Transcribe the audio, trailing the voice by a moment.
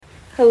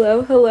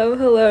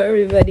Hello,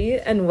 everybody,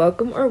 and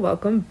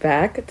welcome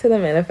back to the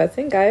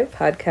Manifesting Gaia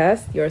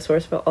podcast, your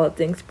source for all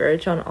things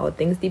spiritual and all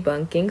things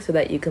debunking so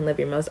that you can live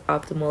your most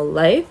optimal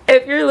life.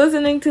 If you're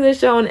listening to the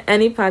show on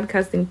any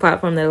podcasting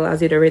platform that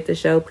allows you to rate the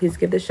show, please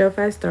give the show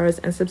 5 stars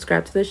and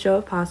subscribe to the show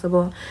if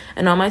possible.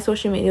 And all my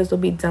social medias will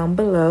be down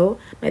below.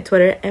 My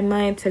Twitter and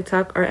my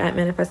TikTok are at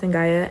Manifesting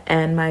Gaia,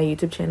 and my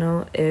YouTube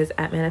channel is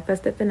at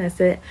Manifested Finesse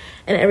It,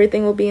 and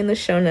everything will be in the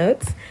show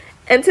notes.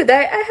 And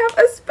today I have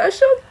a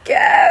special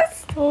guest.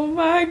 Oh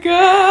my gosh.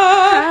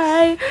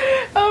 Hi.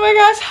 Oh my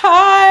gosh.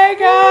 Hi,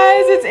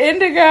 guys. It's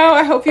Indigo.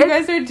 I hope you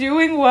guys are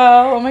doing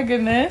well. Oh my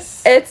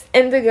goodness. It's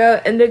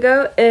Indigo.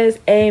 Indigo is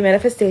a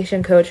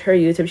manifestation coach. Her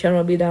YouTube channel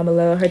will be down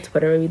below. Her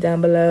Twitter will be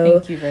down below.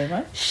 Thank you very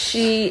much.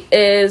 She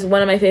is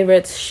one of my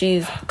favorites.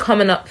 She's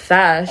coming up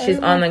fast. She's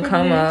on the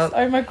come up.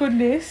 Oh my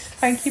goodness.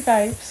 Thank you,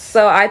 babes.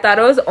 So I thought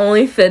it was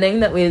only fitting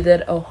that we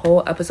did a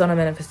whole episode on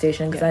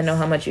manifestation because I know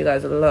how much you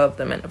guys love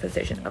the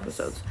manifestation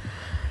episodes.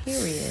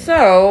 Period.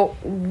 So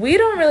we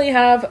don't really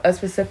have a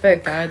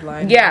specific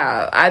guideline.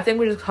 Yeah, I think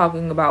we're just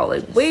talking about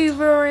like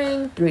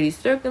wavering, 3D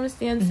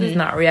circumstances,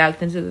 not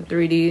reacting to the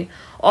 3D,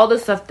 all the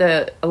stuff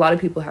that a lot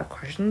of people have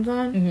questions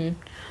on.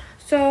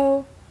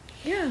 So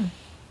yeah.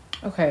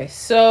 Okay,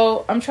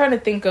 so I'm trying to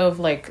think of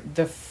like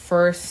the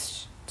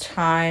first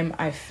time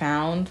I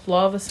found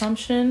law of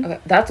assumption. Okay,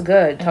 that's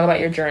good. Talk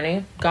about your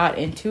journey. Got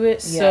into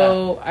it. Yeah.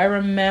 So I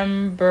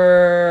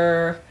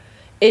remember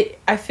it.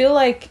 I feel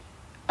like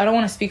I don't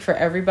want to speak for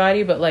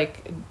everybody, but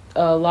like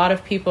a lot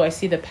of people, I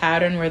see the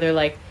pattern where they're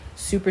like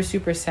super,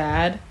 super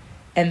sad.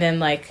 And then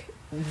like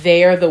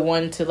they're the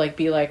one to like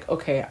be like,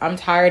 okay, I'm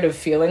tired of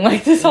feeling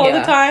like this all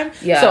the time.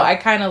 Yeah. So I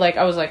kind of like,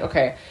 I was like,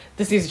 okay,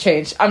 this needs to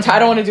change. I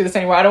don't want to do this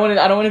anymore. I don't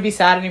want to be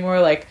sad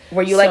anymore. Like,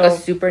 were you like a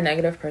super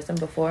negative person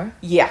before?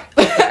 Yeah.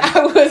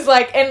 I was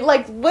like, and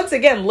like, once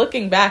again,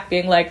 looking back,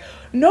 being like,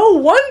 no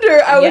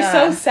wonder I was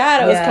so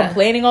sad. I was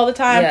complaining all the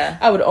time. Yeah.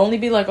 I would only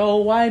be like, oh,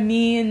 why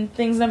me? And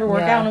things never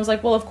work out. And I was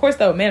like, well, of course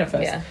that would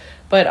manifest. Yeah.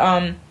 But,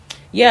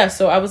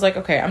 so I was like,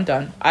 okay, I'm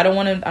done. I don't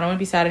want to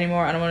be sad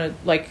anymore. I don't want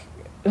to like,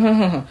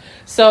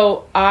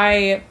 so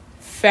I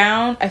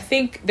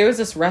think there was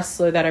this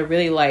wrestler that I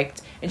really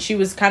liked, and she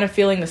was kind of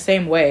feeling the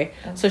same way.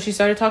 So she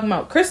started talking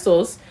about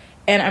crystals,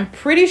 and I'm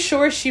pretty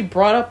sure she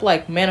brought up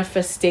like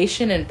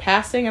manifestation in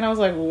passing, and I was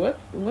like,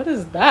 what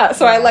is that?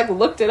 So I like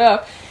looked it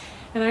up.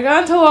 And I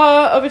got into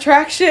law of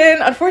attraction,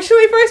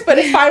 unfortunately first, but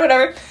it's fine,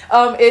 whatever.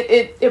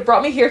 It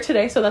brought me here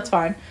today, so that's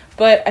fine.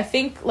 But I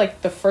think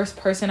like the first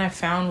person I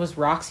found was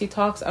Roxy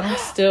Talks. I don't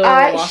still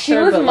watch she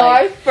her, was but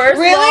my like, first.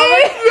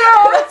 Really?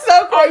 Yeah, that's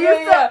so cool. I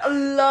used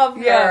to love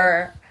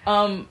her.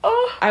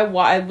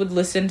 I would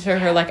listen to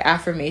her like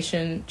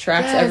affirmation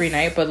tracks every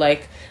night, but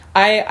like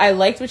I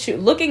liked what she.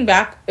 Looking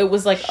back, it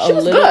was like she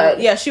was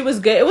good. Yeah, she was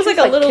good. It was like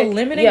a little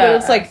limiting, but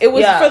it's like it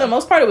was for the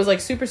most part. It was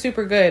like super,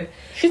 super good.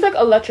 She's like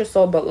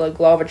Electrosoul, but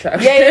like law of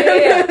attraction.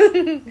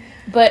 Yeah.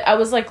 But I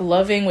was like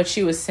loving what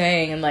she was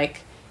saying, and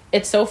like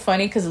it's so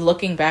funny because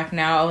looking back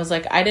now, I was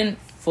like I didn't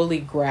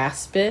fully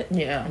grasp it.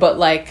 Yeah. But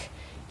like,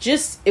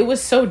 just it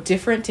was so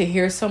different to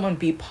hear someone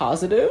be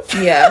positive.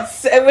 Yeah.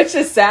 Which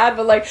is sad,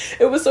 but like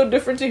it was so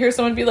different to hear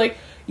someone be like,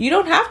 you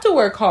don't have to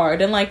work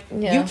hard, and like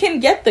you can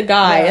get the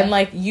guy, and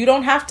like you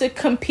don't have to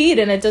compete,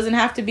 and it doesn't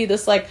have to be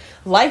this like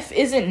life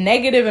isn't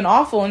negative and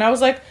awful. And I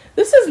was like,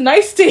 this is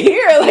nice to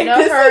hear. Like, you know,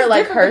 this her is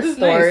like her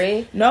story.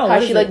 Nice. No,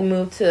 how she like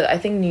moved to I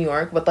think New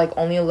York with like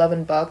only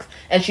 $11,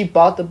 and she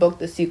bought the book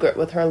The Secret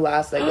with her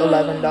last like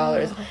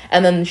 $11,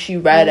 and then she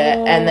read it,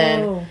 and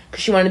then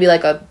cause she wanted to be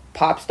like a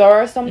pop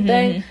star or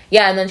something.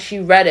 Yeah, and then she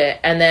read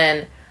it, and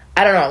then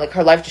I don't know, like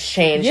her life just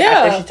changed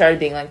after she started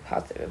being like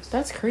positive.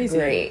 That's crazy.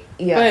 Great.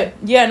 Yeah.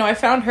 But yeah, no, I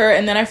found her,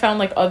 and then I found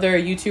like other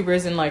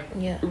YouTubers, and like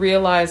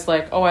realized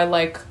like, oh, I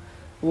like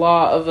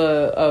law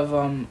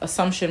of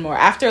assumption more.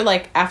 After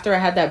I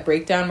had that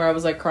breakdown where I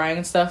was like crying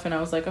and stuff, and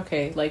I was like,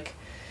 okay, like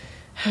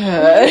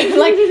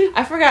like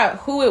I forgot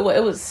who it was.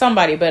 It was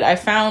somebody, but I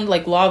found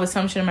like law of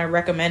assumption in my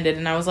recommended,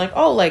 and I was like,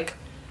 oh, like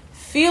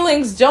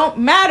feelings don't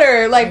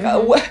matter. Like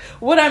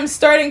what I'm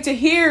starting to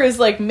hear is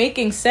like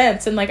making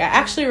sense. And like I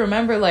actually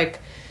remember like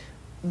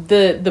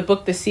the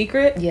book The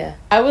Secret. Yeah,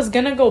 I was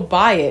gonna go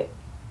buy it,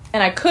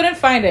 and I couldn't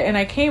find it, and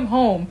I came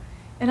home,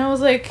 and I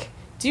was like,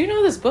 do you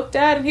know this book,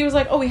 Dad? And he was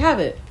like, oh, we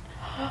have it.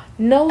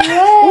 No way.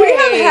 We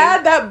have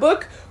had that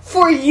book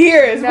for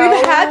years. No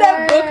We've had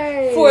that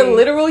way. book for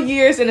literal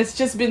years, and it's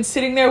just been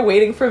sitting there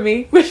waiting for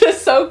me, which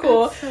is so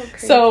cool.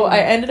 So I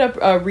ended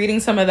up reading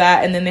some of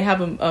that, and then they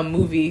have a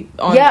movie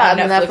on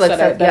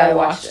Netflix that I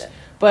watched. It.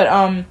 But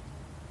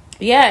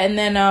and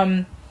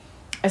then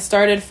I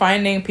started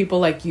finding people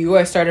like you.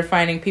 I started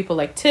finding people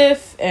like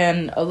Tiff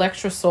and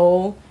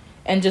Electrosoul,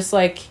 and just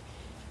like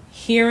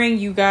hearing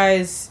you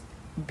guys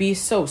be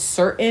so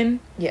certain,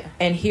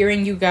 and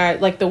hearing you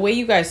guys like the way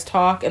you guys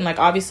talk, and like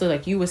obviously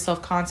like you with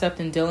self-concept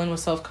and Dylan with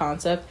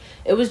self-concept,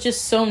 it was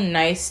just so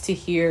nice to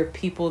hear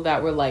people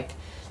that were like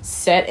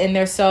set in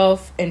their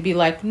self and be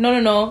like,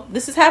 no,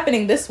 this is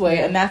happening this way,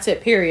 and that's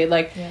it, period.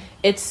 Like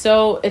it's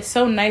so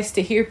nice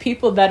to hear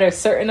people that are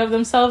certain of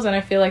themselves, and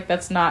I feel like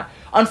that's not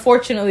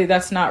unfortunately,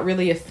 that's not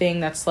really a thing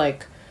that's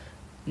like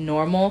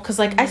normal. Because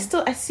like I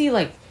see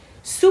like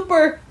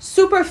super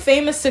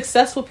famous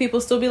successful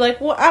people still be like,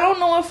 well, I don't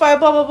know if I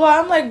blah blah blah.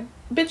 I'm like,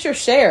 bitch, you're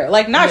Cher.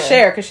 Like, not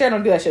Cher, because Cher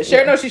don't do that shit.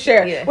 Cher knows she's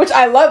Cher, which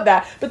I love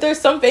that. But there's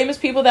some famous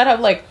people that have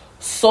like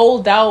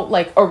sold out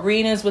like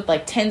arenas with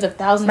like tens of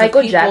thousands of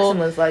people. Michael Jackson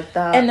was like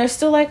that, and they're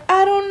still like,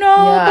 I don't know,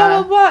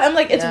 blah blah blah. I'm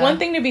like, it's one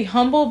thing to be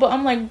humble, but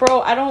I'm like, bro,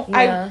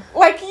 I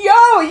like,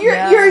 yo,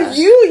 you're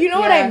you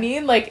know what I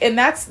mean? Like, and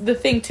that's the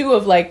thing too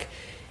of like,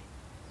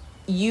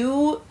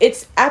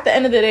 it's at the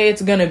end of the day,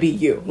 it's gonna be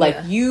you. Like,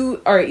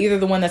 you are either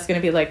the one that's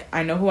gonna be like,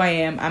 I know who I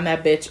am, I'm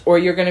that bitch, or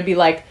you're gonna be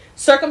like,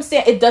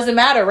 circumstance, it doesn't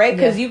matter, right?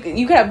 Because you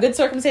could have good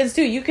circumstances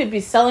too. You could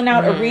be selling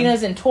out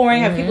arenas and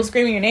touring, have people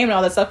screaming your name and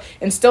all that stuff,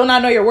 and still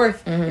not know your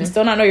worth, and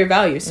still not know your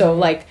value. So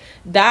like,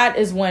 that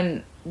is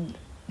when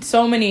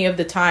so many of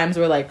the times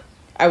where like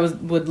I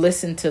would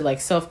listen to like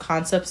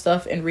self-concept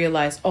stuff and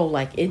realize, oh,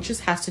 like, it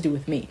just has to do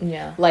with me.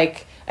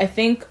 Like, I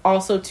think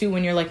also too,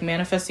 when you're like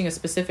manifesting a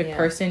specific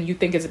person, you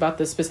think it's about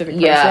the specific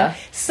person.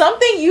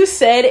 Something you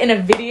said in a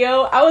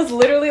video, I was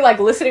literally like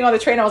listening on the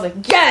train, I was like,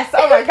 yes,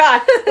 oh my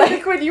god.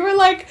 Like, when you were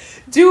like,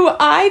 do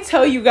I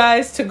tell you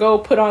guys to go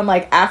put on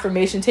like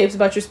affirmation tapes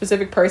about your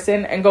specific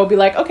person and go be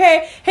like,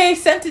 okay, hey,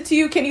 sent it to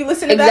you, can you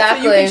listen to that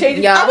so you can change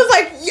it? I was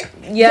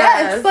like,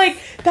 yes. Like,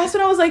 that's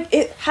when I was like,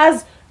 it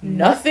has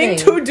nothing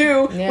to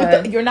do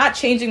with you're not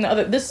changing the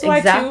other. This is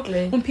why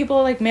too, when people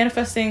are like,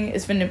 manifesting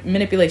is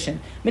manipulation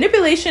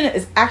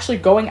is actually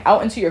going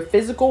out into your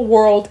physical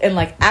world and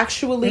like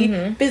actually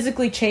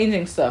physically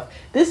changing stuff.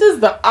 This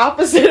is the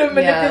opposite of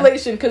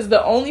manipulation, because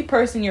the only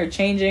person you're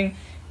changing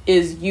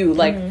is you.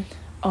 Like,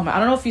 oh man, I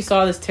don't know if you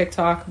saw this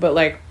TikTok, but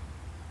like,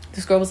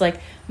 this girl was like,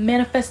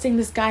 manifesting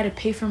this guy to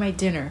pay for my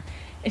dinner.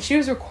 And she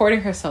was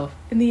recording herself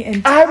in the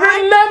entire...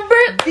 I remember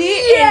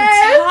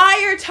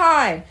entire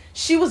time.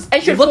 She was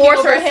and she looking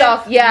over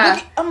herself.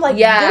 I'm like,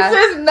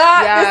 this is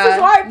not... This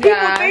is why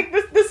people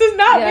think this is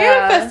not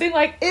manifesting.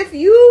 Like, if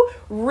you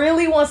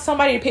really want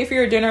somebody to pay for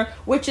your dinner,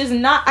 which is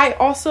not... I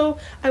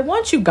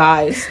want you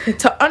guys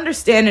to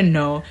understand and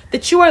know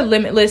that you are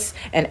limitless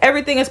and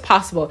everything is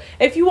possible.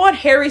 If you want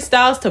Harry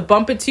Styles to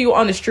bump into you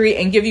on the street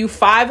and give you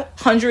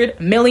 $500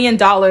 million,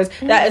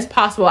 that is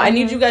possible. I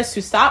need you guys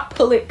to stop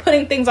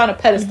putting things on a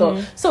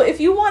pedestal. So if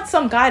you want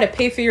some guy to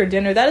pay for your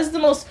dinner, that is the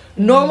most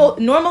normal...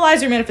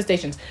 Normalize your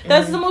manifestations.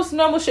 That's the most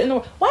normal shit in the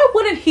world. Why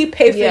wouldn't he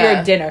pay for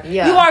your dinner?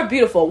 You are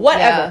beautiful.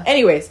 Whatever.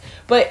 Anyways,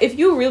 but if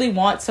you really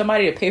want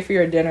somebody to pay for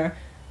your dinner,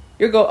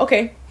 you go,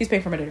 okay, he's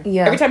paying for my dinner.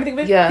 Every time you think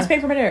of it, he's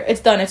paying for my dinner.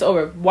 It's done. It's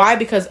over. Why?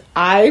 Because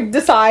I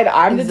decide.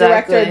 I'm the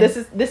director.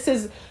 This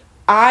is.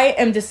 I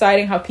am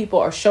deciding how people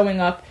are showing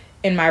up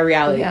in my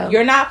reality.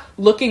 You're not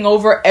looking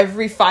over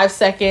every 5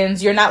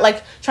 seconds. You're not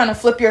like trying to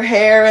flip your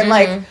hair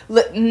and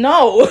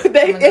no.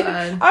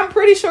 I'm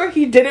pretty sure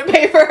he didn't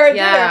pay for her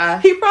dinner.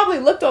 He probably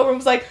looked over and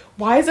was like,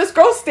 why is this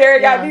girl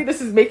staring at me?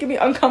 This is making me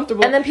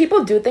uncomfortable. And then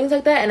people do things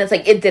like that and it's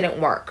like, it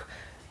didn't work.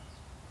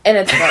 And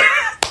it's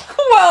like,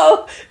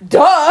 well,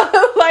 duh.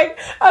 Like,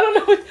 I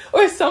don't know.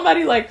 Or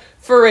somebody like,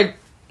 for a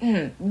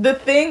the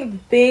thing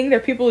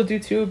that people would do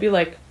too would be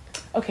like,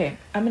 okay,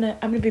 I'm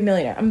gonna be a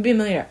millionaire. I'm gonna be a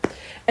millionaire.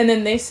 And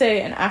then they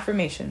say an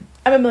affirmation,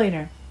 I'm a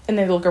millionaire. And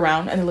they look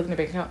around and they look in their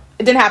bank account.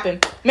 It didn't happen.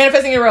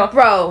 Manifesting it real.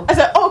 Bro. I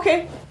said, oh,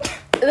 okay.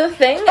 The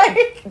thing,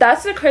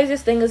 that's the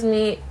craziest thing is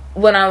me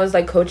when I was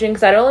like coaching,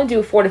 because I'd only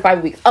do 4 to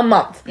 5 weeks. A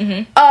month.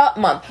 A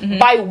month.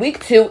 By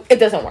week 2, it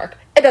doesn't work.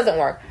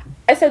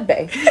 I said,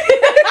 bae.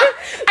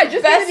 I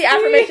just did the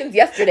affirmations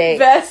yesterday.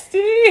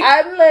 Bestie.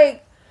 I'm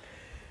like,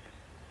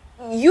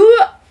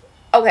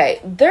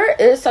 okay, there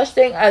is such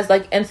thing as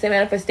like instant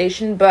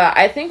manifestation, but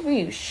I think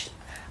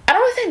I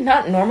don't want to say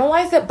not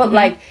normalize it, but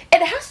like,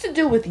 it has to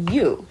do with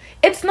you.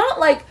 It's not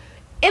like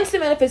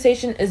instant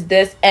manifestation is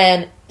this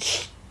and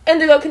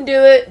Indigo can do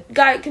it,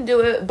 Guy can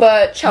do it,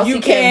 but Chelsea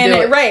can't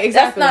do it. Right,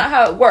 exactly. That's not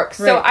how it works.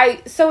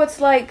 Right. So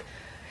it's like,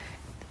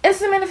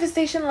 instant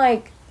manifestation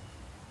like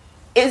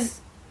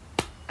is,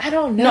 I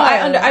don't know. No,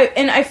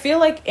 I feel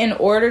like in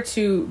order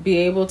to be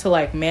able to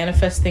like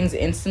manifest things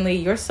instantly,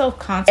 your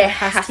self-concept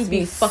has to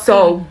be fucking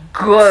so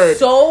good.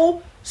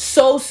 So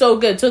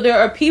good. So there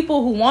are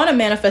people who want to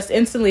manifest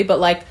instantly, but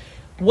like,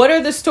 what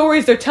are the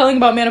stories they're telling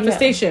about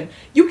manifestation?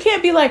 You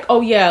can't be like, oh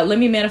yeah, let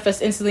me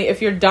manifest instantly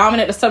if your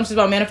dominant assumptions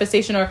about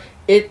manifestation are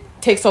it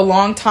takes a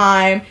long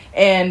time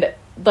and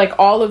like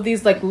all of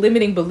these like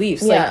limiting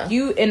beliefs. Like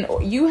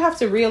you have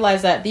to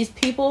realize that these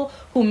people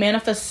who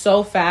manifest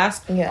so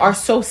fast are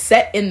so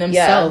set in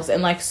themselves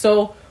and like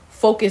so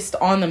focused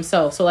on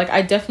themselves. So like,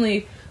 I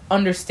definitely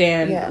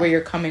understand where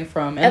you're coming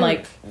from. And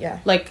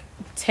like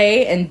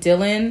Tay and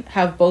Dylan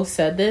have both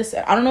said this.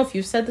 I don't know if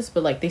you said this,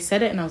 but like they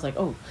said it and I was like,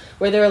 oh,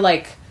 where they're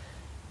like,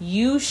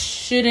 you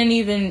shouldn't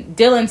even,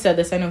 Dylan said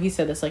this, I know he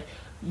said this, like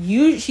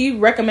she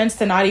recommends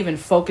to not even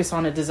focus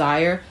on a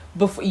desire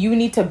before. You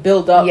need to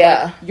build up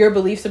like, your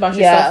beliefs about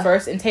yourself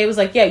first. And Tay was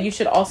like, you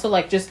should also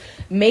like just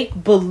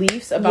make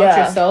beliefs about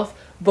yourself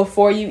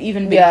before you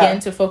even begin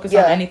to focus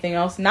on anything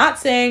else. Not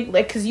saying,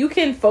 like, because you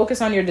can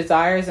focus on your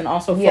desires and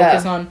also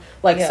focus on,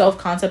 like,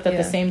 self-concept at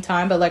the same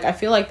time. But, like, I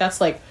feel like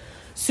that's, like,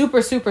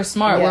 super, super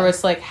smart. Where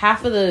it's, like,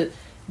 half of the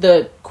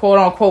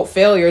quote-unquote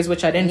failures,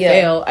 which I didn't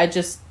fail, I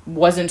just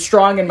wasn't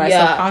strong in my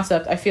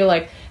self-concept. I feel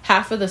like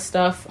half of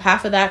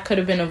that could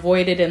have been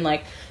avoided, and,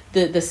 like,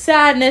 the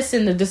sadness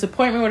and the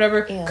disappointment,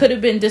 whatever, could have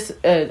been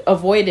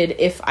avoided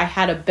if I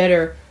had a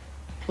better,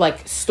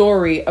 like,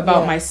 story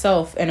about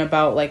myself and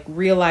about, like,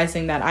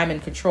 realizing that I'm in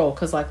control.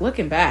 Because, like,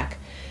 looking back,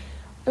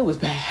 it was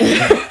bad.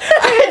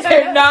 I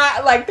did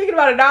not, like, thinking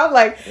about it now, I'm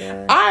like,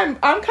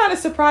 I'm kind of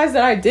surprised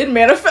that I did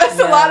manifest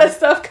a lot of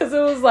stuff, because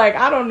it was like,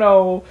 I don't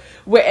know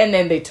where, and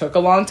then they took a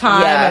long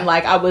time, and,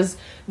 like,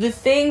 the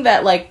thing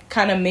that, like,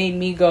 kind of made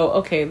me go,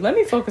 okay, let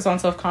me focus on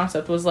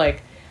self-concept was,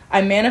 like,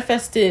 I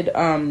manifested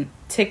a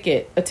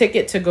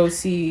ticket to go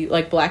see,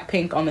 like,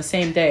 Blackpink on the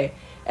same day.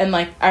 And,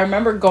 like, I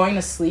remember going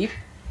to sleep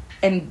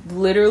and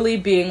literally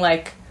being,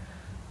 like,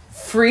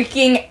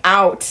 freaking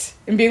out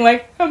and being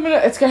like,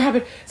 it's gonna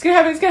happen.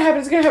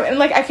 And,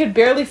 like, I could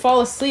barely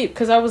fall asleep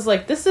because I was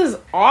like, this is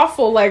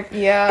awful. Like,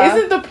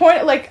 isn't the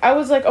point, like, I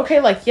was like, okay,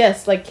 like,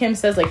 yes, like Kim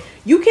says, like,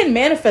 you can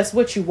manifest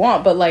what you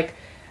want, but, like,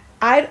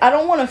 I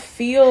don't want to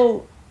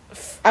freak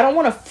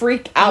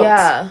out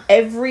I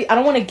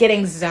don't want to get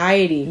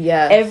anxiety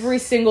every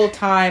single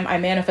time I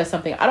manifest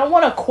something. I don't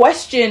want to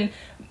question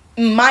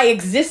my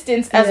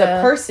existence as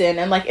a person,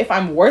 and, like, if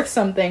I'm worth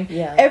something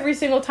every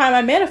single time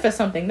I manifest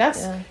something.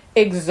 That's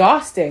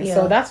exhausting.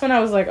 So that's when I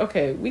was like,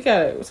 okay,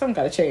 something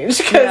gotta change,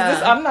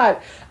 because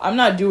I'm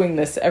not doing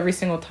this every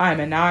single time.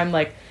 And now I'm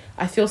like,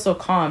 I feel so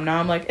calm now.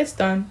 I'm like, it's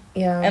done.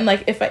 And,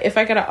 like, if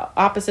I get an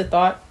opposite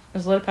thought,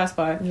 just let it pass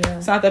by.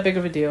 It's not that big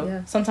of a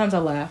deal. Sometimes I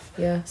laugh.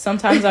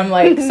 Sometimes I'm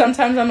like,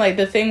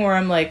 the thing where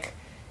I'm like,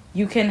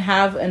 you can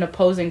have an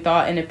opposing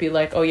thought and it be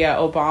like, oh yeah,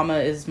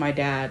 Obama is my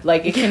dad.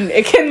 Like, it can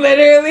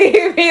literally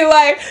be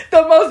like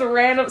the most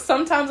random.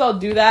 Sometimes I'll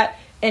do that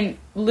and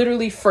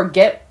literally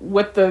forget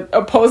what the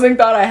opposing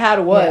thought I had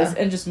was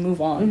and just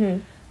move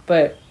on.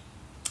 But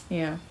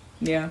yeah.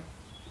 One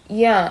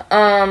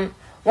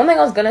thing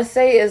I was gonna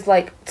say is,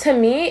 like, to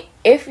me,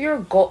 if your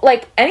goal,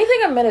 like, anything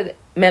I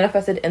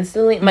manifested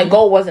instantly, my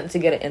goal wasn't to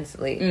get it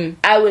instantly.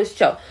 I was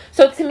chill.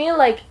 So to me,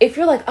 like, if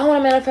you're like, I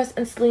want to manifest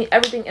instantly,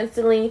 everything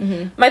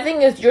instantly, my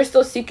thing is, you're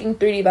still seeking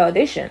 3D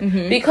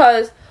validation.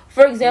 Because,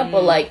 for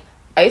example, like,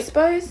 Ice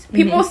Spice,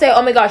 people say,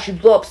 oh my gosh, she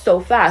blew up so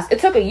fast. It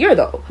took a year,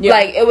 though.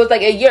 Like, it was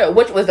like a year,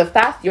 which was a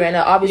fast year, and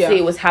obviously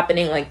it was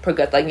happening, like,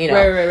 like, you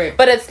know. Right.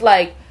 But it's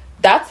like,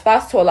 that's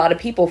fast to a lot of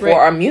people for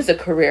our music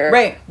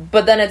career.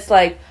 But then it's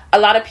like, a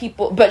lot of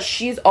people, but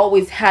she's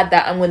always had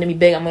that, I'm going to be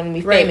big, I'm going to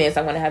be famous,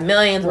 I'm going to have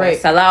millions, I'm going to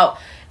sell out.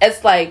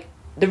 It's like,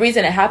 the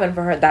reason it happened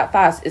for her that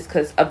fast is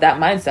because of that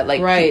mindset.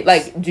 Like,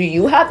 do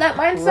you have that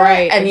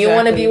mindset? And you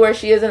want to be where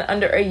she is in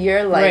under a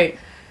year? Like,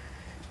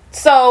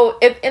 so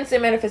if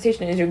instant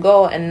manifestation is your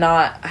goal and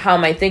not how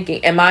am I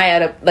thinking, am I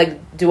at a,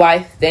 like, do I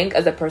think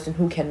as a person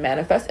who can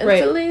manifest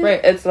instantly?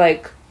 It's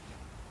like,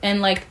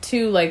 and, like,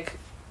 too, like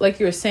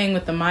you were saying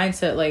with the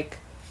mindset, like,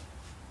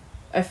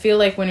 I feel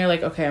like when you're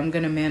like, okay, I'm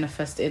going to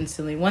manifest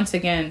instantly. Once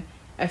again,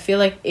 I feel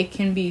like it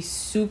can be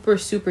super,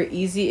 super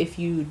easy if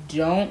you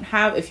don't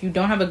have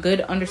a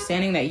good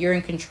understanding that you're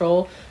in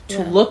control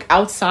to look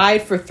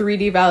outside for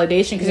 3D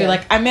validation. Because you're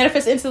like, I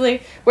manifest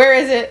instantly. Where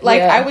is it?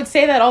 Like, I would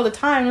say that all the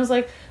time. I was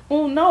like,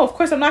 well, no, of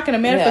course I'm not going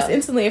to manifest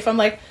instantly. If I'm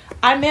like,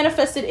 I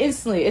manifested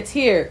instantly. It's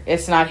here.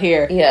 It's not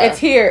here. It's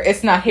here.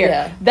 It's not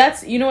here.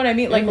 That's, you know what I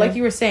mean? Like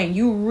you were saying,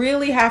 you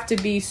really have to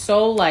be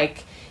so,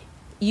 like,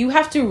 you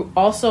have to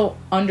also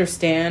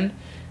understand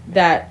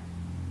that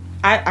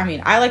I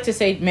mean, I like to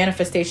say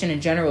manifestation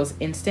in general is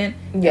instant.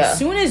 As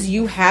soon as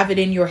you have it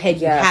in your head,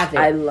 you have it.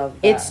 I love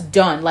that. It's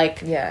done.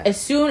 Like, as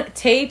soon,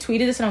 Tay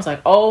tweeted this and I was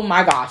like, oh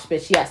my gosh,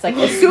 bitch, yes. Like,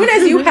 as soon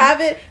as you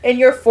have it in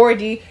your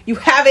 4D, you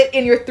have it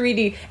in your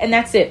 3D, and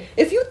that's it.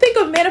 If you think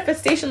of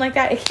manifestation like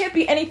that, it can't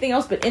be anything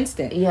else but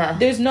instant.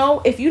 There's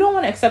no, if you don't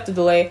want to accept a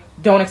delay,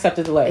 don't accept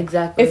a delay.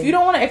 Exactly. If you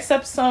don't want to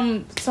accept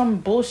some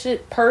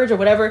bullshit purge or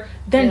whatever,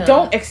 then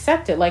don't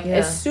accept it. Like,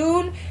 as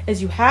soon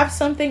as you have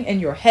something in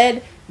your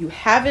head, you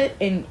have it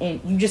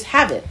and you just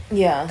have it.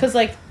 Because,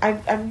 like, I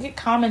get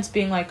comments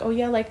being like, oh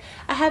yeah, like,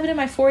 I have it in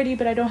my 4D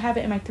but I don't have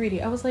it in my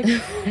 3D. I was like,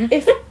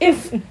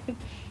 if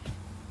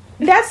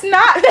that's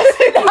not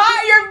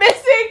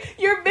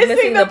you're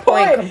missing the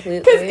point completely.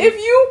 Because if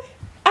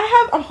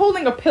I'm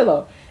holding a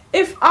pillow.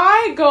 If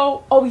I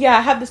go, oh yeah,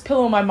 I have this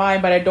pillow in my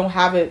mind but I don't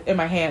have it in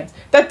my hands,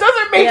 that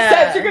doesn't make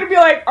sense. You're gonna be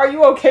like, are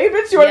you okay,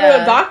 bitch? You want to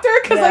be a doctor?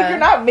 Because like, you're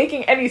not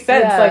making any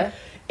sense. Like,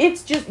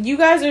 it's just, you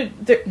guys are,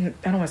 I don't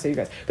want to say you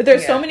guys, but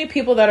there's so many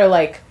people that are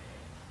like,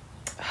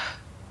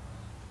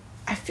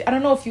 I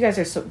don't know if you guys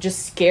are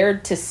just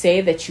scared to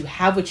say that you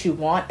have what you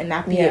want and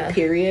not be a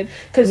period.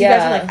 Because you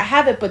guys are like, I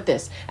have it but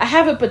this, I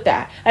have it but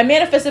that, I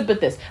manifested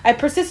but this, I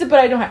persisted but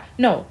I don't have.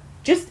 No,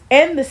 just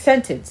end the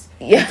sentence.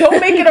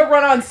 Don't make it a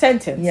run-on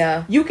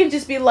sentence. You can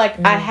just be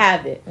like, I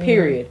have it,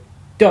 period,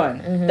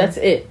 done. That's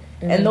it.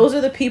 And those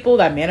are the people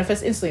that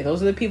manifest instantly.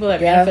 Those are the people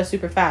that manifest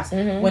super fast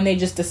when they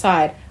just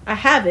decide, I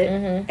have it,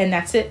 and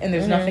that's it, and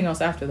there's nothing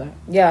else after that.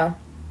 Yeah.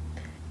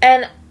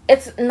 And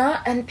it's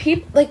not, and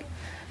people, like,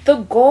 the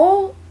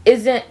goal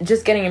isn't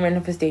just getting a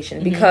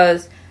manifestation,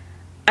 because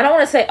I don't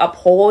want to say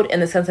uphold in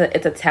the sense that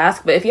it's a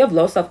task, but if you have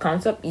low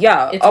self-concept, it's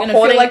going to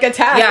feel like a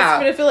task. Yeah.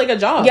 It's going to feel like a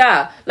job.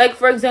 Yeah. Like,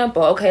 for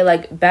example, okay,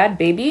 like, Bad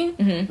Baby,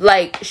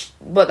 like,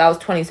 but that was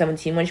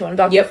 2017 when she won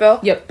Dr. Phil.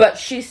 Yep. But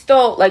she's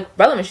still, like,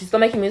 relevant. She's still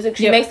making music.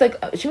 She makes, like,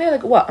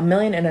 what, $1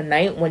 million in a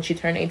night when she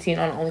turned 18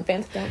 on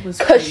OnlyFans? That was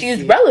because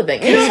she's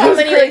relevant. You know how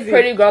many, like,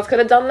 pretty girls could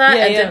have done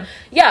that?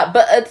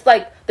 But it's,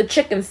 like, the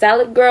chicken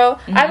salad girl.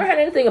 I haven't heard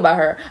anything about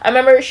her. I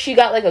remember she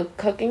got, like, a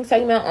cooking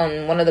segment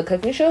on one of the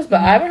cooking shows, but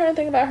I haven't heard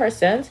anything about her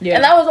since. Yeah.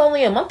 And that was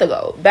only a month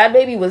ago. Bad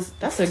Baby was...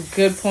 That's a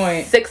good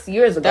point. 6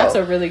 years ago. That's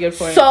a really good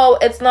point. So,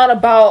 it's not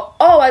about,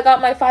 I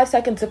got my 5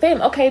 seconds of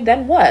fame. Okay,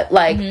 then what?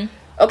 Like,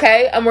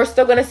 okay, and we're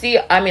still going to see...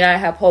 I mean, I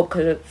have hope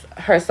because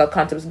her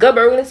self-concept is good,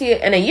 but we're going to see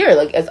it in a year.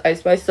 Like, is Ice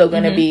Spice still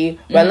going to be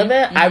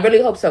relevant? I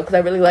really hope so, because I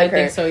really like her.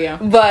 I think so, yeah.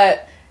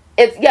 But,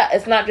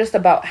 it's not just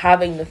about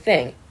having the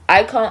thing.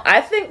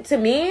 I think, to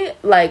me,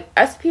 like,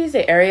 SP is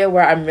the area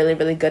where I'm really,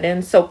 really good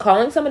in. So,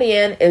 calling somebody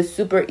in is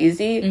super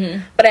easy.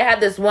 But I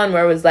had this one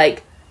where it was,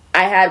 like,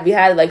 we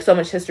had, like, so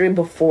much history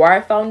before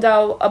I found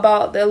out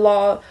about the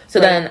law. So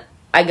then,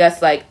 I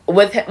guess, like,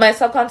 with my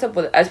self-concept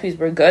with SPs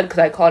were good because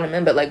I called him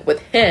in. But, like,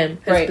 with him,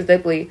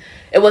 specifically,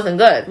 it wasn't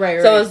good.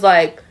 So, it was,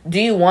 like, do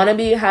you want to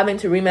be having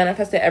to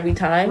remanifest it every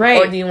time?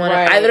 Or do you want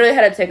to... I literally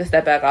had to take a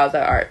step back. I was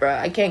like, all right, bro,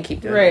 I can't keep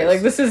doing this.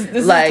 Like, this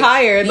is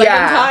tired. Like,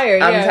 I'm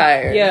tired. I'm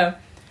tired. Yeah.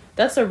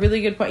 That's a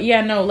really good point.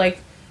 Yeah, no, like,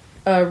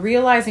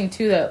 realizing,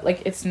 too, that,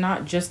 like, it's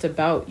not just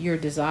about your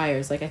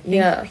desires. Like, I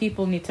think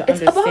people need to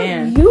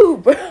understand. It's about you,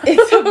 bro.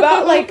 It's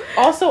about, like,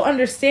 also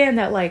understand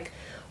that, like,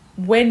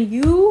 when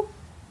you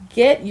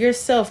get your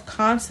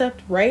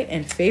self-concept right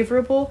and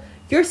favorable,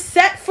 you're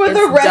set for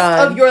the rest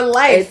of your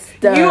life.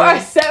 You are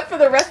set for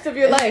the rest of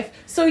your life.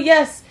 So,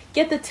 yes,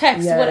 get the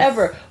text,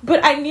 whatever.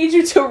 But I need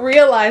you to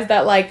realize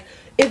that, like,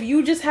 if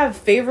you just have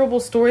favorable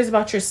stories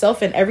about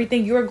yourself and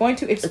everything, you are going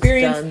to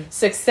experience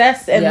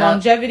success and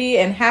longevity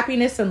and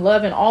happiness and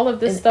love and all of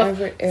this stuff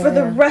for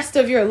the rest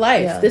of your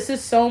life. Yeah. This is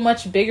so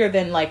much bigger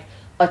than, like,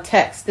 a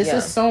text. This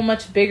is so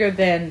much bigger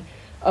than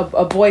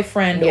a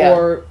boyfriend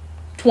or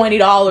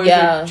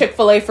 $20 or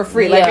Chick-fil-A for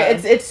free.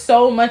 Like, it's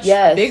so much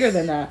bigger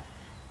than that.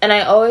 And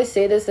I always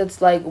say this,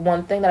 it's, like,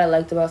 one thing that I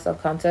liked about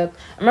self-concept.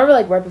 I remember,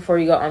 like, right before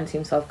you got on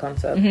Team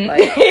Self-Concept.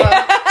 Like,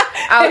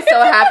 I was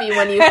so happy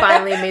when you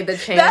finally made the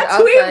change. That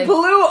tweet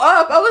blew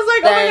up. I was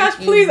like, oh my gosh,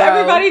 please,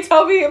 everybody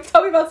tell me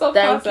about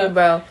self-concept. Thank you,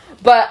 bro.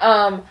 But,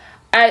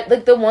 I,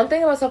 like, the one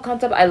thing about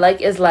self-concept I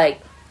like is, like,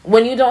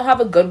 when you don't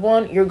have a good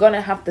one, you're gonna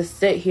have to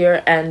sit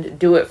here and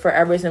do it for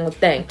every single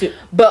thing.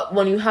 But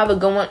when you have a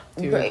good one,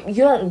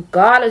 you don't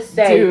gotta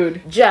say,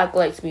 Jack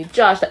likes me,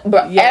 Josh,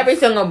 bro, every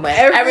single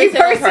man, every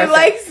single person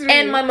likes me,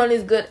 and my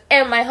money's good,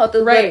 and my health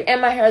is good,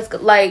 and my hair is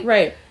good.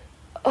 Like,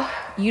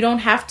 you don't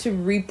have to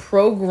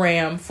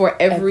reprogram for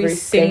every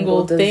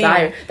single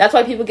desire. Thing. That's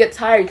why people get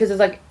tired, because it's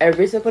like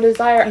every single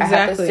desire, I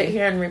have to sit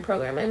here and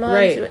reprogram my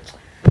mind.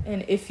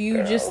 And if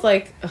you just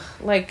like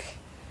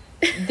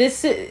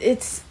this,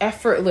 it's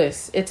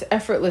effortless. It's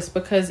effortless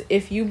because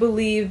if you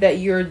believe that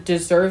you're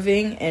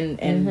deserving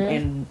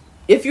and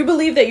if you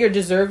believe that you're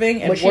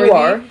deserving and which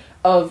worthy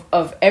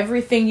of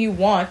everything you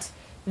want,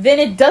 then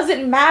it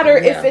doesn't matter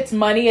if it's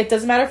money. It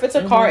doesn't matter if it's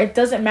a car. It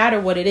doesn't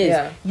matter what it is.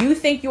 Yeah. You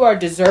think you are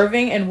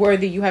deserving and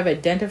worthy. You have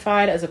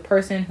identified as a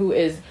person who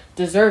is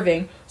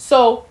deserving.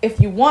 So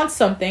if you want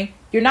something,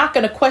 you're not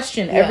going to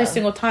question every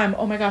single time,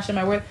 oh my gosh, am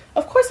I worthy?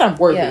 Of course I'm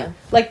worthy. Yeah.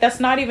 Like, that's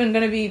not even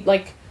going to be,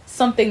 like,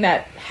 something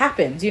that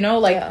happens, you know?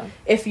 Like,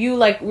 if you,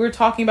 like, we were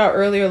talking about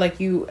earlier, like,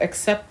 you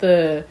accept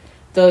the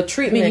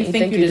treatment you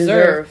think you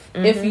deserve.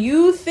 If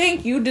you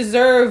think you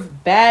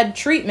deserve bad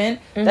treatment,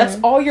 that's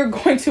all you're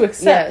going to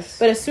accept. Yes.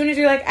 But as soon as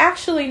you're like,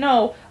 actually,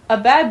 no, a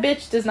bad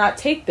bitch does not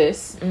take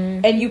this,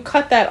 and you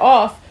cut that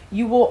off,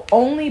 you will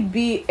only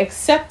be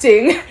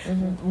accepting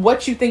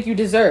what you think you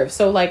deserve.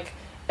 So, like,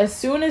 as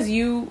soon as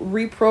you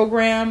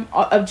reprogram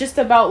just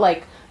about,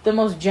 like, the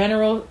most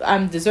general,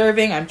 I'm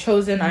deserving, I'm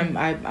chosen,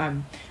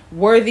 I'm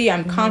worthy,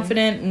 I'm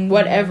confident, and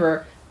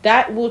whatever,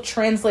 that will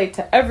translate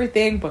to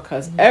everything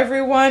because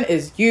everyone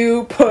is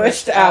you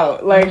pushed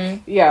out.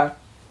 Like,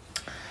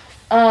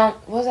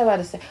 what was I about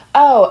to say?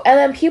 Oh, and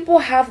then people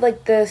have,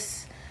 like,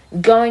 this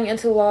going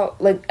into law,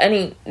 like,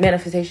 any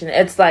manifestation,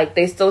 it's like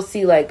they still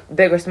see, like,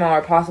 big or small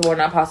or possible or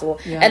not possible.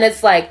 Yeah. And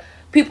it's like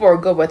people are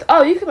good with,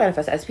 you can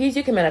manifest SPs,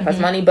 you can manifest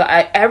money, but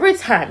every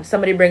time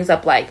somebody brings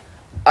up, like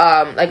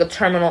a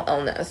terminal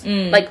illness,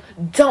 like,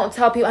 don't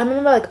tell people. I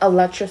remember, like,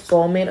 Electra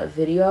Soul made a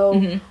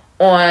video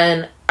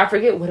on, I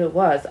forget what it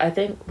was. I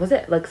think, was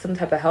it, like, some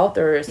type of health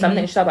or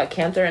something? She talked about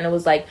cancer, and it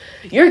was like,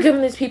 you're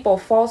giving these people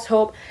false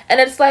hope. And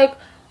it's like,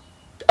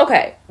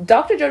 okay,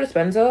 Dr. Joe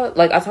Dispenza,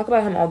 like, I talk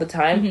about him all the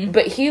time,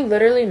 but he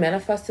literally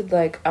manifested,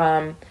 like,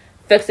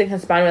 fixing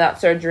his spine without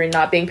surgery,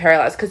 not being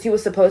paralyzed, because he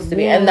was supposed to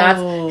be. And that's,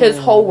 his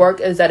whole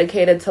work is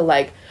dedicated to,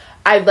 like,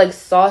 I've like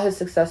saw his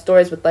success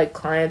stories with like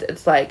clients.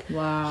 It's like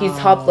he's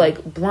helped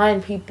like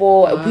blind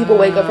people. People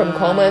wake up from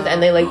comas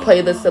and they like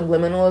play the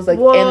subliminals like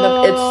in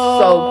the. It's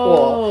so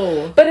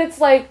cool. But it's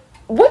like,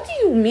 what do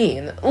you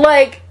mean?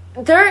 Like,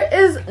 there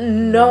is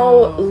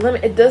no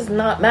limit. It does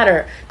not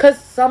matter, because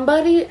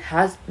somebody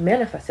has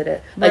manifested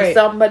it. Like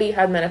somebody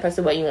has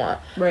manifested what you want,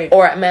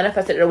 or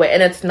manifested it away,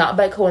 and it's not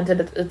by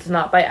coincidence. It's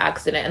not by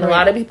accident. And a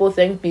lot of people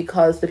think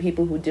because the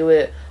people who do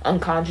it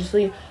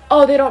unconsciously,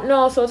 oh, they don't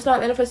know, so it's not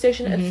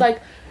manifestation. It's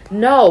like,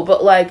 no,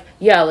 but like,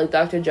 yeah, like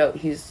Dr. Joe,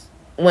 he's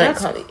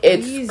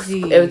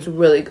it's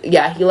really,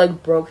 he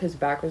like broke his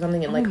back or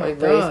something in like a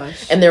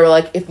race, and they were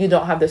like, if you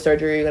don't have the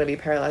surgery, you're gonna be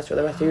paralyzed for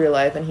the rest of your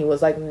life. And he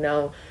was like,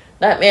 no.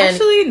 That man...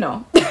 Actually,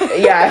 no.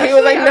 Yeah, he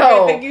was like,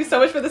 no. Okay, thank you so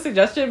much for the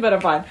suggestion, but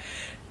I'm fine.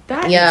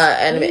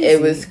 And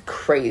it was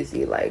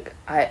crazy. Like,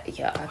 I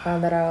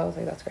found that out. I was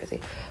like, that's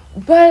crazy.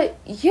 But,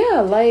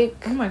 yeah,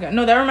 like... Oh, my God.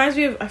 No, that reminds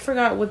me of... I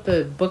forgot what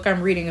the book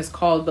I'm reading is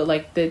called, but,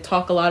 like, they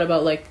talk a lot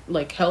about,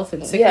 like health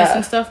and sickness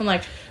and stuff. And,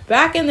 like,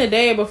 back in the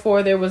day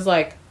before there was,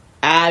 like,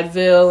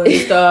 Advil and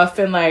stuff,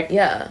 and, like,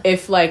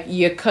 if, like,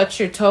 you cut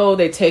your toe,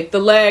 they take the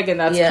leg, and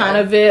that's kind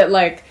of it.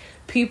 Like,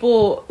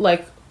 people,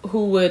 like...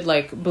 who would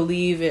like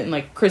believe in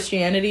like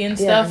Christianity and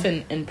stuff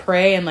and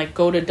pray and like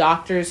go to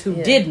doctors who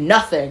did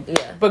nothing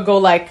but go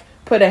like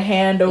put a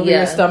hand over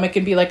your stomach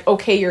and be like,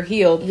 okay, you're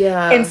healed.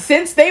 And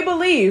since they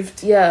believed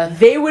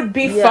they would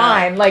be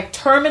fine, like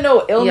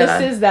terminal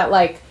illnesses that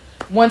like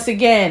once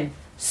again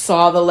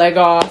saw the leg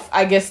off,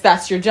 I guess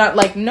that's your job.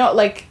 Like, no,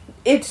 like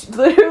it's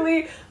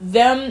literally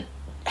them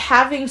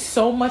having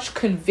so much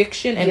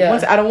conviction. And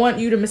once, I don't want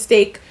you to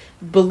mistake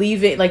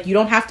believe it, like you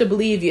don't have to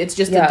believe you, it's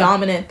just a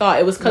dominant thought.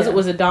 It was because it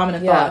was a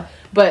dominant thought,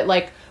 but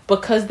like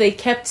because they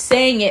kept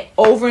saying it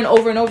over and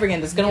over and over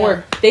again, this is gonna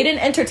work. They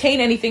didn't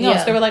entertain anything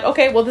else. They were like,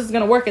 okay, well, this is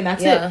gonna work, and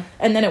that's it.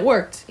 And then it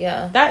worked.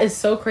 That is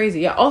so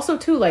crazy. Also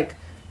too, like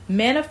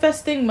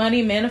manifesting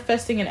money,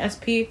 manifesting an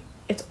SP,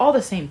 it's all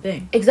the same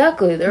thing.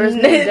 Exactly. There is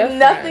no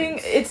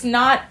difference.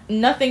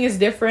 Nothing is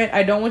different.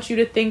 I don't want you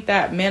to think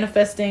that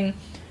manifesting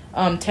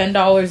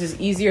 $10 is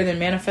easier than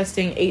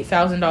manifesting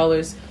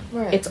 $8,000.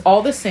 It's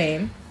all the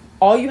same.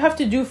 All you have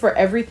to do for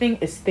everything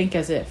is think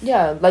as if.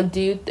 Yeah, like, do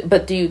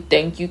you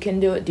think you can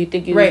do it? Do you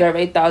think you deserve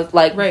 8,000?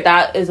 Like,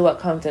 that is what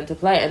comes into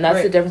play. And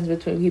that's the difference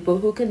between people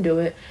who can do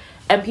it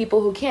and people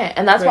who can't.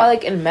 And that's why,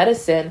 like, in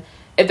medicine,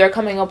 if they're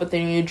coming up with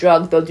a new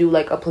drug, they'll do,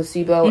 like, a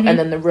placebo and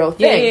then the real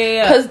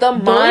thing. Because the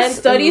mind...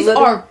 studies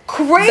are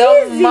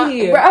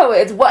crazy! Bro,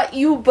 it's what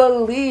you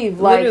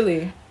believe. Like,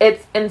 literally.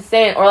 It's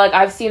insane. Or, like,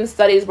 I've seen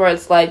studies where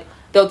it's, like,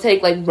 they'll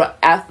take, like,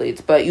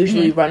 athletes, but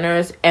usually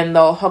runners, and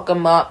they'll hook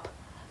them up,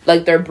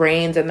 like, their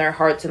brains and their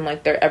hearts and,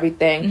 like, their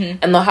everything,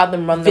 and they'll have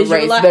them run the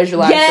race,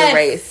 visualize the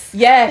race.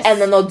 Yes!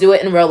 And then they'll do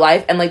it in real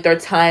life, and, like, their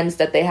times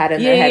that they had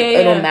in their head,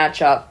 it'll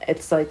match up.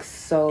 It's, like,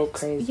 so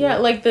crazy. Yeah,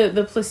 like,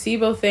 the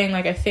placebo thing,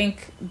 like, I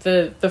think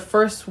the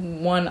first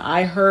one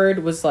I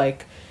heard was,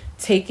 like,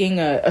 taking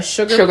a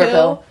sugar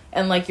pill.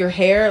 And, like, your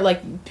hair,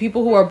 like,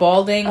 people who are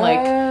balding, like,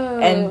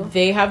 and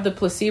they have the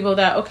placebo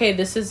that, okay,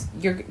 this is,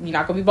 you're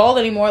not going to be bald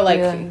anymore.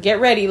 Like, get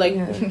ready. Like,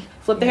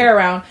 flip the hair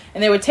around.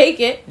 And they would take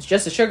it. It's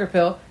just a sugar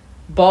pill.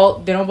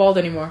 Bald. They don't bald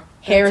anymore.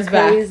 Hair is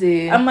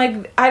crazy. Back. I'm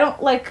like, I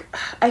don't, like,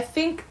 I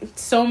think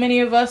so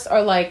many of us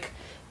are, like,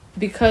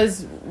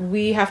 because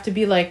we have to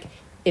be, like,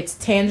 it's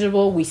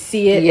tangible. We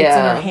see it. It's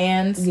in our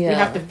hands. We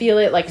have to feel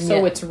it. Like,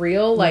 so it's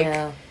real.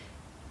 Like,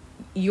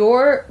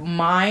 your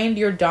mind,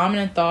 your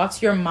dominant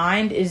thoughts, your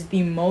mind is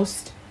the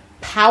most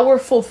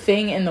powerful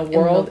thing in the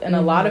world. And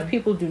a lot of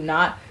people do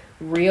not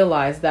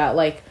realize that.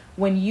 Like,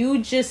 when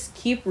you just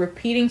keep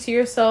repeating to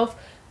yourself,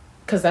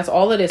 because that's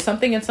all it is,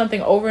 something and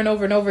something over and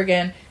over and over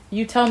again,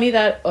 you tell me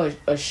that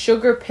a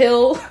sugar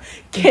pill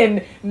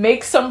can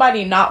make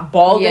somebody not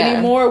bald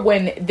anymore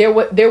when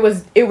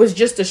it was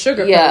just a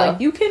sugar pill. Like,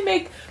 you can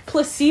make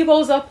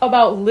placebos up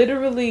about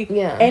literally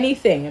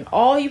anything, and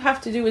all you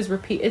have to do is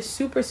repeat. It's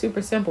super,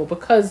 super simple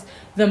because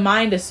the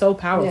mind is so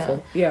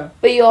powerful.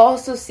 But you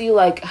also see,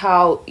 like,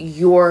 how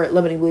your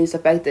limiting beliefs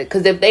affect it,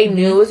 because if they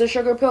knew it was a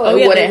sugar pill,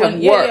 it wouldn't have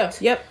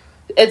worked. Yep.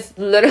 It's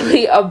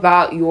literally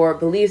about your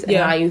beliefs and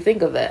how you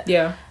think of it.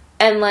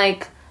 And,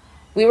 like,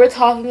 we were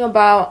talking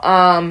about,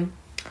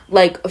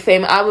 like,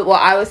 fame. I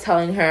was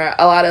telling her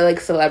a lot of,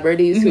 like,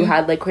 celebrities who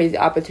had, like, crazy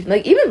opportunities.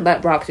 Like, even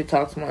that Roxy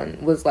Talks one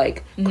was,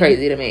 like,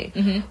 crazy to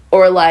me.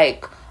 Or,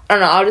 like, I don't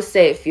know, I'll just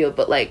say a few.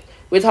 But, like,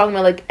 we were talking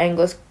about, like,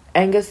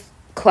 Angus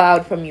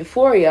Cloud from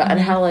Euphoria and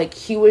how, like,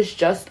 he was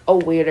just a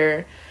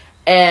waiter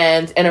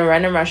and in a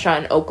random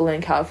restaurant in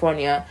Oakland,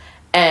 California.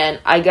 And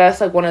I guess,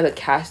 like, one of the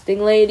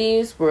casting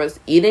ladies was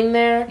eating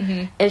there.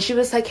 And she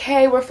was like,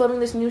 hey, we're filming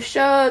this new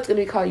show. It's going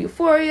to be called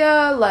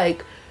Euphoria.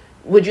 Like,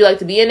 would you like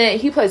to be in it?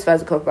 He plays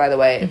Fezzik, by the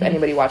way, if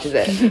anybody watches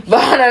it.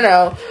 But I don't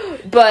know.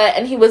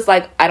 And he was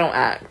like, I don't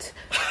act.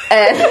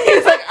 And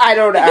he's like, I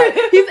don't act.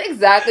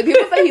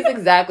 People say he's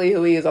exactly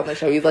who he is on the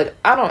show. He's like,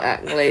 I don't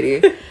act,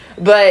 lady.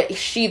 But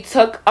she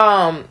took,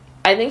 I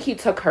think he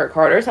took her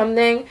card or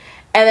something.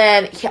 And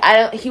then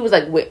he was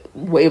like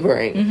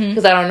wavering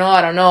because I don't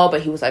know,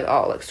 but he was like,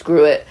 oh, like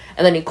screw it.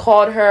 And then he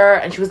called her,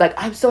 and she was like,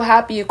 I'm so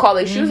happy you called.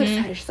 Like she was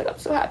excited. She's like, I'm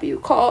so happy you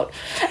called.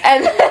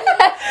 And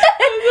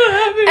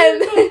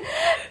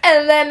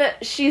and then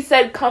she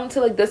said, come to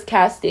like this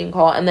casting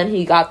call, and then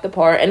he got the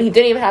part, and he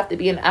didn't even have to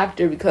be an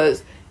actor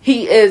because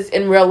he is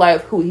in real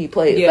life who he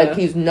plays. Yeah. Like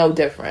he's no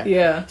different.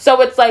 Yeah. So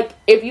it's like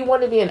if you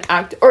want to be an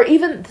actor, or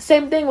even the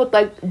same thing with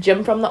like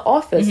Jim from The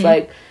Office,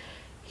 like.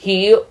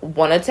 He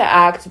wanted to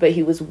act, but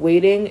he was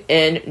waiting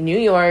in New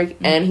York,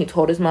 and he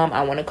told his mom,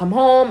 I want to come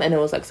home, and it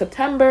was, like,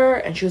 September,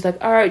 and she was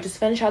like, all right, just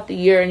finish out the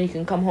year, and you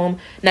can come home.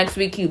 Next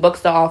week, he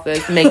books The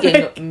Office,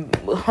 making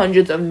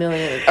hundreds of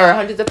millions, or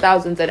hundreds of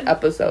thousands an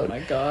episode. Oh,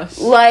 my gosh.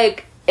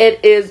 Like,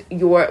 it is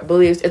your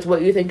beliefs. It's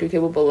what you think you're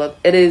capable of.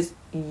 It is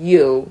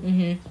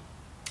you.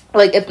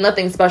 Like, it's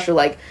nothing special.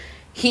 Like,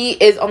 he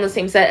is on the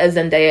same set as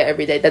Zendaya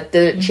every day. That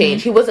didn't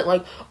change. He wasn't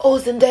like,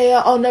 oh,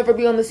 Zendaya, I'll never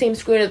be on the same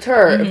screen as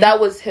her. If that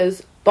was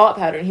his thought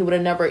pattern, he would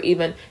have never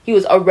even. He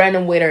was a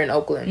random waiter in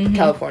Oakland,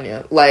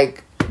 California.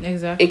 Like,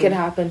 exactly, it can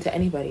happen to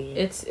anybody.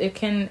 It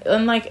can,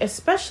 and like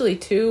especially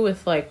too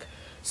with like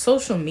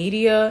social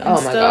media and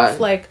stuff.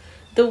 Like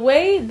the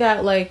way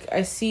that like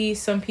I see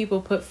some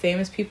people put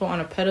famous people on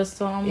a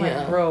pedestal. I'm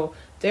like, bro,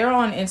 they're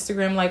on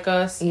Instagram like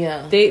us.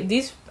 Yeah,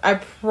 I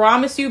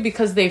promise you,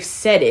 because they've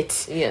said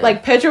it. Yeah.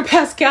 Like Pedro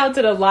Pascal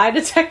did a lie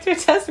detector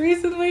test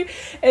recently,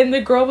 and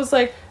the girl was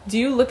like, do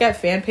you look at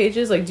fan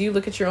pages? Like, do you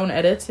look at your own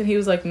edits? And he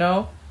was like,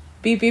 no.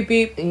 Beep, beep,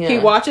 beep. Yeah. He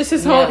watches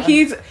his whole...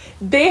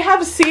 They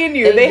have seen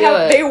you.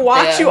 They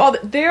watch you all...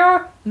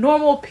 They're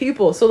normal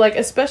people. So, like,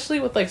 especially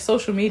with, like,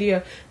 social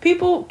media,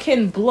 people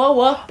can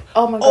blow up...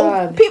 Oh, my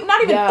God. People,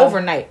 not even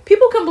overnight.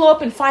 People can blow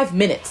up in 5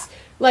 minutes.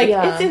 Like,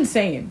 it's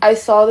insane. I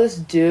saw this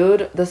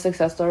dude, the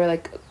success story,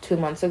 like, 2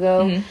 months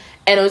ago.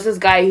 And it was this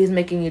guy, he's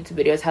making YouTube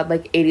videos, had,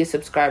 like, 80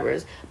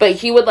 subscribers. But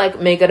he would, like,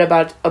 make it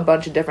about a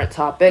bunch of different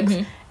topics.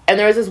 And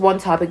there was this one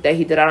topic that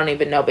he did, I don't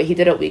even know, but he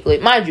did it weekly.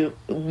 Mind you,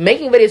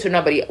 making videos for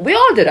nobody. We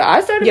all did it.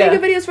 I started making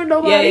videos for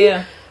nobody.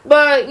 Yeah.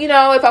 But, you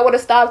know, if I would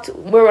have stopped,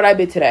 where would I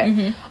be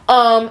today?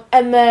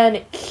 And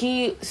then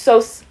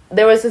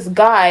there was this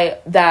guy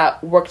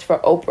that worked for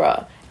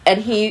Oprah.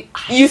 And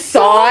you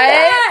saw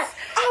it?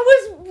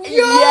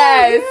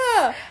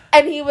 Yes.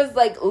 And he was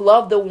like,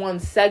 love the one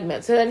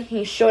segment. So then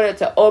he showed it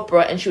to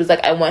Oprah, and she was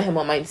like, I want him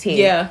on my team.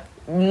 Yeah.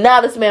 Now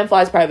this man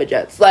flies private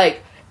jets.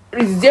 Like,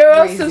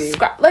 0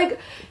 subscribe. Like,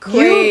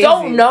 crazy. You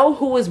don't know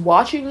who is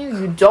watching you.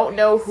 You don't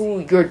know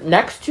who you're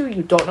next to.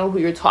 You don't know who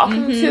you're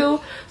talking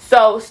to.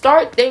 So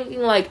start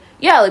thinking like,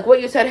 like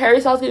what you said, Harry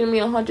Styles giving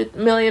me 100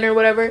 million or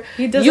whatever.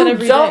 He does it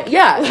every day.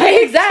 Yeah,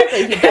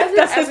 exactly. He does it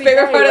That's his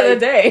favorite part of the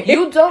day.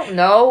 You don't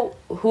know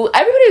who.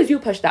 Everybody is you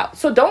pushed out.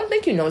 So don't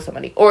think you know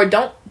somebody, or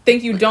don't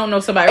think you don't know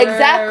somebody.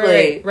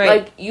 Exactly. Right.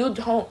 Like, you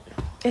don't.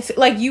 It's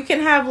like you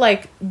can have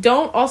like,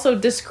 don't also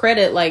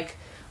discredit like,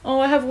 oh,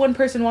 I have one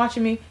person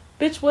watching me.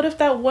 Bitch, what if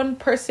that one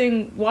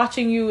person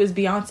watching you is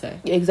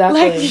Beyonce?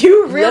 Exactly. Like,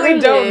 you really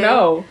don't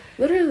know.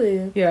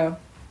 Literally. Yeah.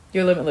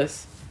 You're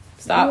limitless.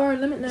 Stop. You are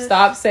limitless.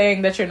 Stop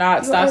saying that you're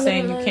not. Stop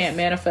saying you can't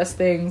manifest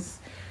things.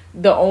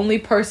 The only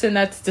person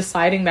that's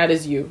deciding that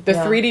is you. The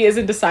 3D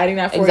isn't deciding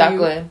that for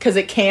you. Because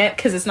it can't.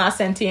 Because it's not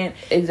sentient.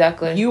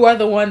 Exactly. You are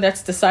the one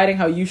that's deciding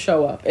how you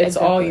show up. It's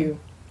all you.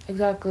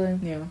 Exactly.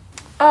 Yeah.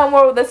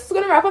 Well, this is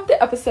going to wrap up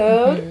the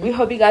episode. We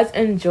hope you guys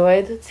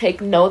enjoyed.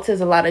 Take notes.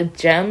 There's a lot of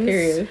gems.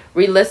 Period.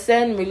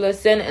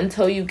 Re-listen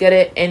until you get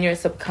it in your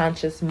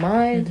subconscious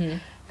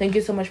mind. Thank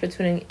you so much for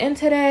tuning in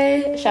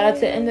today. Shout out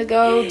to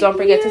Indigo. Don't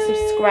forget to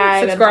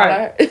subscribe.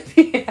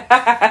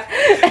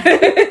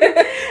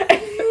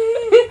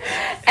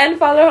 And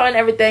follow her on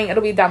everything.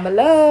 It'll be down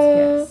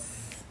below.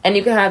 Yes. And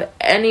you can have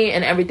any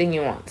and everything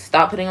you want.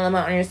 Stop putting a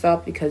limit on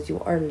yourself, because you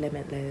are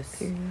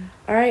limitless.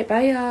 All right.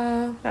 Bye,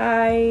 y'all.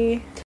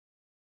 Bye.